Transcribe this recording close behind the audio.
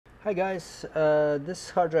Hi guys,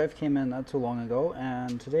 this hard drive came in not too long ago,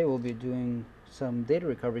 and today we'll be doing some data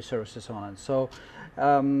recovery services on it. So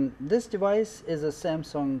this device is a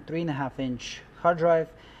Samsung 3.5-inch hard drive,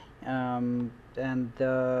 and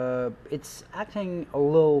it's acting a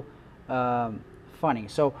little funny.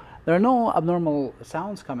 So there are no abnormal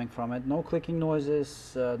sounds coming from it, no clicking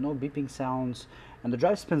noises, no beeping sounds, and the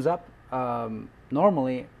drive spins up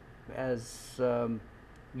normally as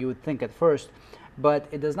you would think at first, but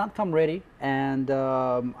it does not come ready, and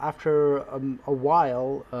after a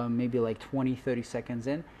while, maybe like 20-30 seconds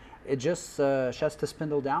in, it just shuts the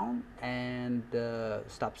spindle down and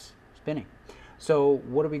stops spinning. So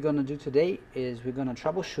what are we going to do today is we're going to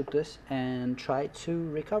troubleshoot this and try to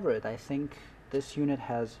recover it. I think this unit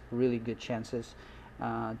has really good chances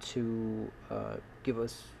to give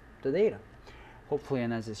us the data, hopefully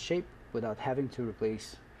in as its shape without having to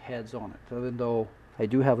replace heads on it, even though I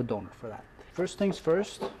do have a donor for that. First things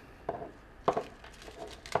first, I'm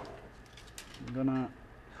gonna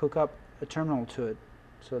hook up a terminal to it.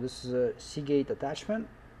 So this is a Seagate attachment.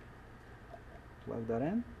 Plug that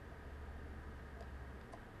in.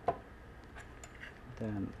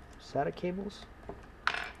 Then SATA cables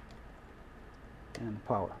and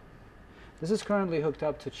power. This is currently hooked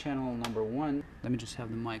up to channel number 1. Let me just have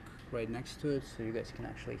the mic right next to it so you guys can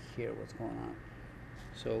actually hear what's going on.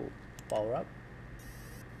 So power up.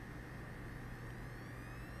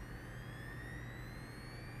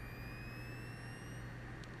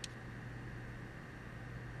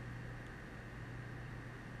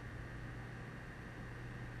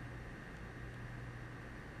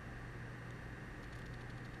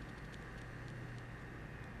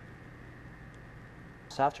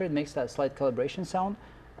 So after it makes that slight calibration sound,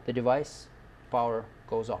 the device power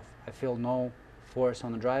goes off. I feel no force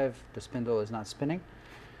on the drive, the spindle is not spinning.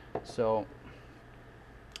 So,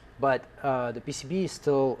 but the PCB is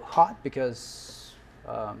still hot because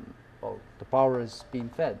well, the power is being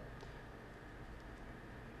fed.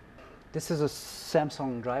 This is a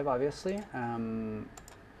Samsung drive, obviously. Samsung,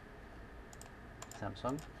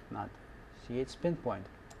 not C8 Pinpoint.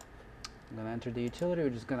 I'm going to enter the utility. We're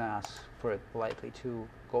just going to ask for it politely to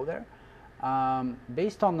go there.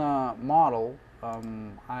 Based on the model,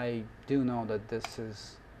 I do know that this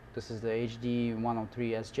is the HD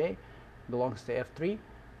 103SJ, belongs to F3,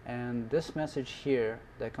 and this message here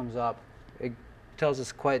that comes up, it tells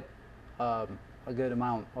us quite a good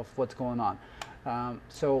amount of what's going on.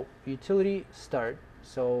 So utility start.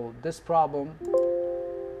 So this problem,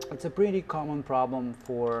 it's a pretty common problem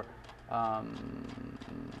for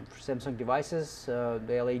Samsung devices, the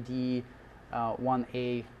LED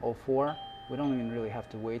 1A04. We don't even really have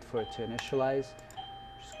to wait for it to initialize.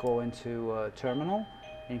 Just go into terminal,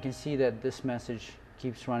 and you can see that this message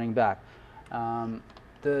keeps running back.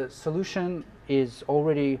 The solution is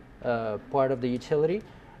already part of the utility,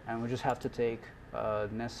 and we just have to take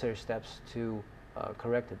necessary steps to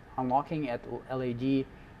correct it. Unlocking at LED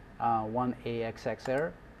 1AXX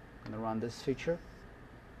error. I'm going to run this feature.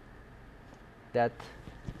 That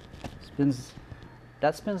spins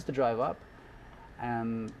the drive up,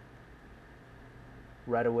 and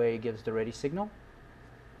right away gives the ready signal.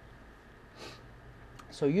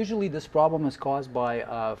 So usually this problem is caused by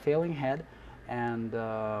a failing head and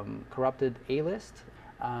corrupted A-list.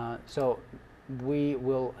 So we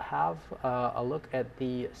will have a look at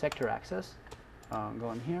the sector access.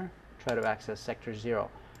 Go in here, try to access sector 0,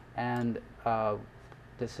 and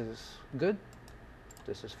this is good.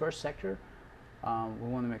 This is first sector. We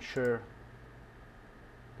want to make sure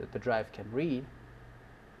that the drive can read.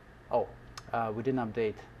 Oh, we didn't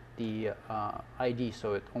update the ID,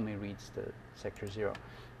 so it only reads the sector 0.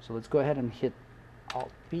 So let's go ahead and hit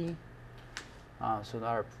Alt-P. So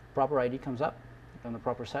our proper ID comes up, and the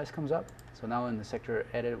proper size comes up. So now in the sector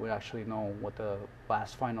edit, we actually know what the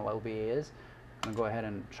last final LVA is. I'm going to go ahead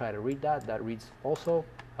and try to read that. That reads also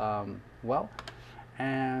well.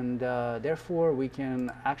 And therefore we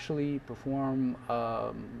can actually perform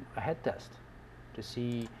a head test to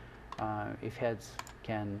see if heads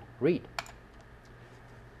can read.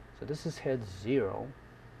 So this is head 0,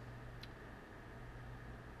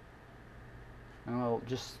 and I'll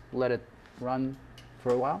just let it run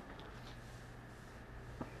for a while.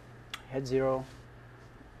 Head 0.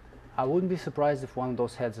 I wouldn't be surprised if one of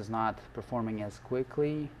those heads is not performing as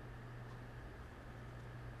quickly,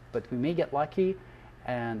 but we may get lucky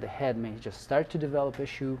and the head may just start to develop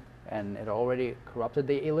issue, and it already corrupted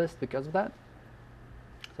the A-list because of that.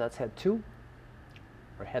 So that's head 2,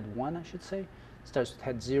 or head 1 I should say. Starts with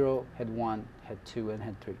head 0, head 1, head 2, and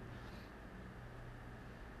head 3.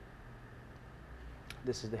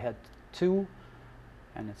 This is the head 2,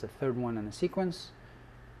 and it's the third one in the sequence.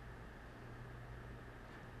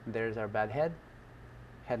 There's our bad head,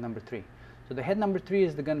 head number 3. So the head number 3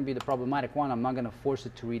 is going to be the problematic one. I'm not going to force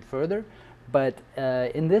it to read further, but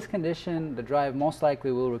in this condition, the drive most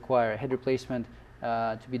likely will require a head replacement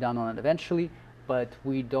to be done on it eventually, but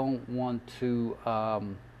we don't want to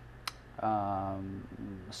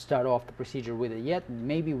start off the procedure with it yet.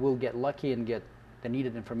 Maybe we'll get lucky and get the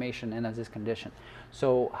needed information in as this condition.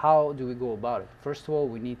 So how do we go about it? First of all,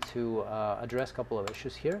 we need to address a couple of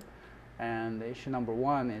issues here. And the issue number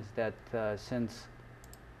 1 is that since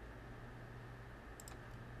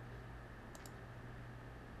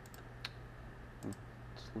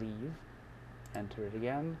let's leave, enter it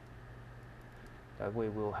again. That way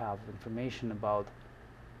we'll have information about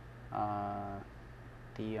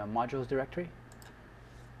the modules directory.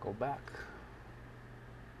 Go back.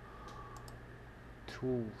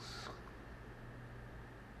 Tools.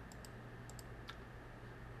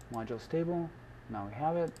 Modules table. Now we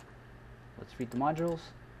have it. Let's read the modules.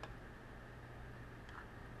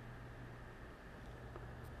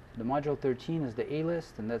 The module 13 is the A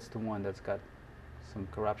list, and that's the one that's got some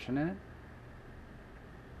corruption in it.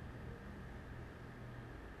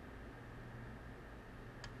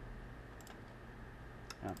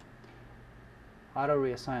 Yeah. Auto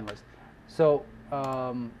reassign list. So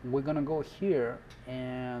we're going to go here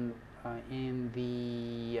and in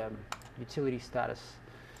the utility status,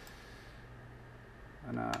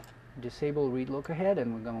 I'm going to disable read look ahead,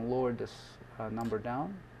 and we're going to lower this number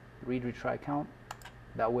down, read retry count.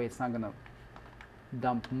 That way it's not going to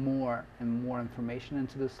dump more and more information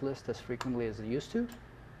into this list as frequently as it used to.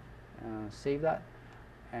 Save that,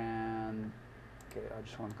 and okay, I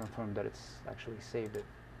just want to confirm that it's actually saved it.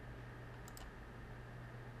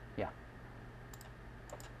 Yeah.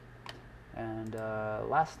 And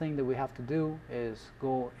last thing that we have to do is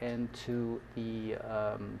go into the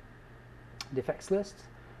defects list,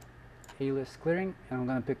 A list clearing, and I'm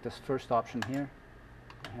going to pick this first option here.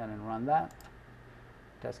 Go ahead and run that.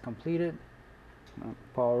 That's completed.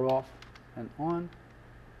 Power off and on,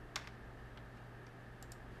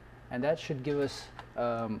 and that should give us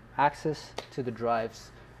access to the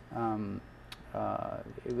drives.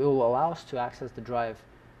 It will allow us to access the drive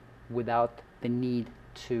without the need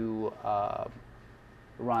to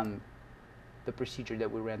run the procedure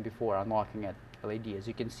that we ran before, unlocking at LED. As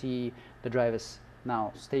you can see, the drive is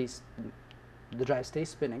now stays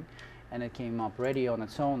spinning, and it came up ready on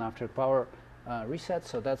its own after power reset,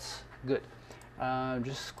 so that's good.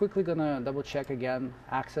 Just quickly gonna double check again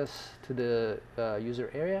access to the user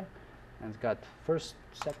area, and it's got first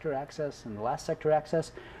sector access and the last sector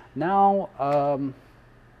access. Now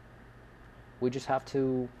we just have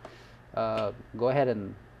to go ahead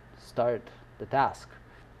and start the task.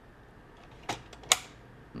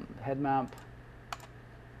 The head map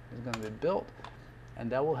is going to be built, and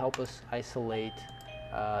that will help us isolate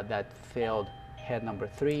that failed head number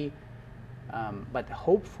 3, but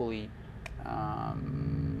hopefully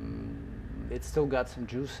it's still got some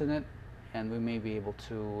juice in it, and we may be able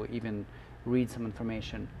to even read some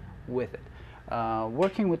information with it.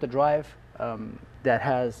 Working with the drive that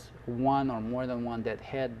has one or more than one dead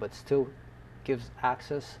head but still gives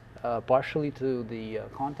access partially to the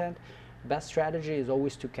content, best strategy is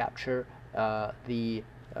always to capture the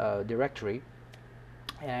directory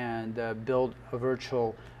and build a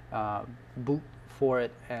virtual boot for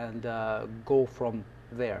it and go from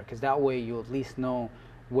there, because that way you at least know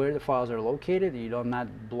where the files are located. You don't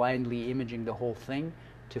not blindly imaging the whole thing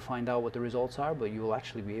to find out what the results are, but you will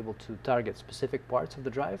actually be able to target specific parts of the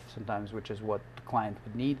drive sometimes, which is what the client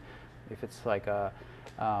would need. If it's like a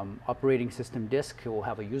operating system disk, it will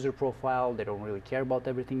have a user profile. They don't really care about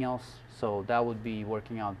everything else, so that would be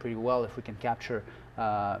working out pretty well if we can capture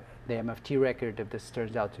the MFT record if this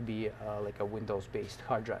turns out to be like a Windows-based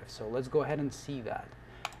hard drive. So let's go ahead and see that.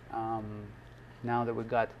 Now that we've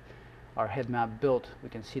got our head map built, we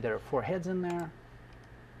can see there are 4 heads in there,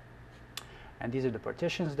 and these are the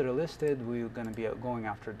partitions that are listed. We're going to be going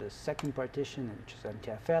after the second partition, which is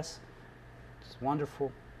NTFS. It's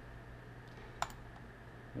wonderful.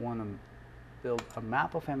 We want to build a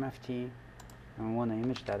map of MFT, and we want to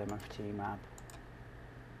image that MFT map.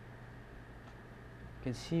 You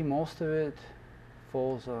can see most of it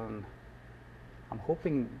falls on, I'm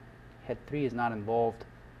hoping head 3 is not involved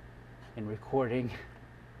in recording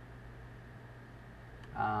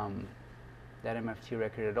that MFT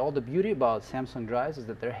record at all. The beauty about Samsung drives is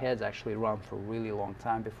that their heads actually run for a really long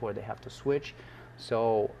time before they have to switch.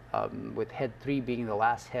 So with head 3 being the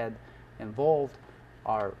last head involved,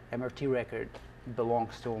 our MFT record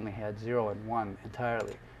belongs to only head 0 and 1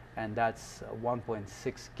 entirely, and that's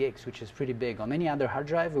 1.6 gigs, which is pretty big. On any other hard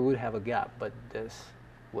drive, we would have a gap, but this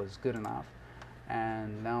was good enough.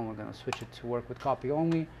 and now we're going to switch it to work with copy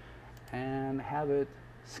only and have it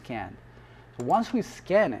scanned. So once we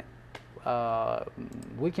scan it,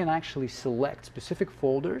 we can actually select specific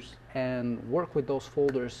folders and work with those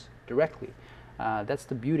folders directly. That's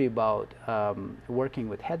the beauty about working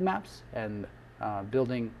with head maps and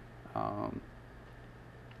building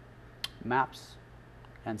maps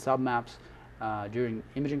and submaps during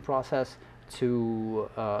imaging process to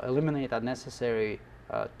eliminate unnecessary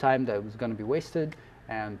time that was going to be wasted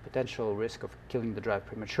and potential risk of killing the drive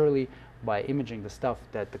prematurely by imaging the stuff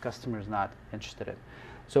that the customer is not interested in.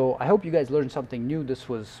 So I hope you guys learned something new. This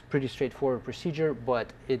was pretty straightforward procedure,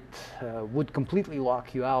 but it would completely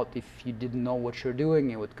lock you out if you didn't know what you're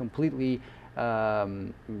doing. It would completely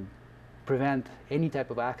prevent any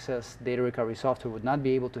type of access. Data recovery software would not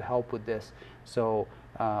be able to help with this. So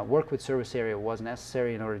work with service area was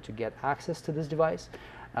necessary in order to get access to this device.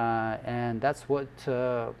 And that's what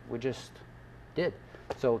we just did.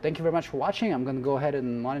 So thank you very much for watching. I'm going to go ahead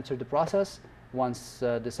and monitor the process once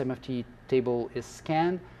this MFT table is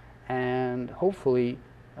scanned, and hopefully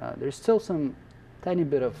there's still some tiny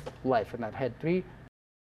bit of life in that head 3.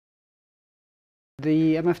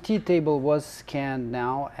 The MFT table was scanned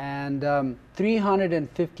now, and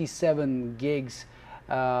 357 gigs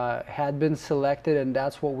had been selected, and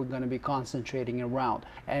that's what we're going to be concentrating around.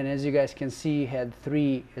 And as you guys can see, head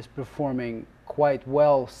 3 is performing quite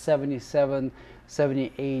well, 77,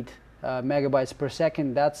 78 megabytes per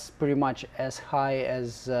second. That's pretty much as high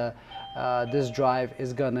as this drive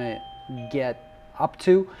is gonna get up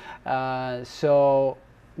to. So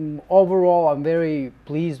overall, I'm very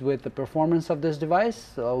pleased with the performance of this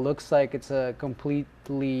device. Looks like it's a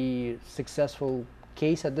completely successful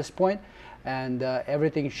case at this point, and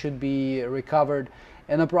everything should be recovered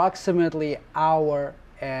in approximately hour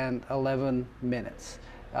and 11 minutes.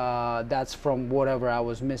 That's from whatever I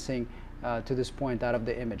was missing to this point out of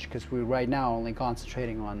the image, because we're right now only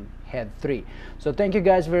concentrating on head 3. So thank you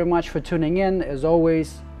guys very much for tuning in. As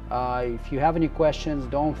always, if you have any questions,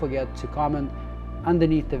 don't forget to comment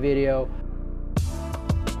underneath the video.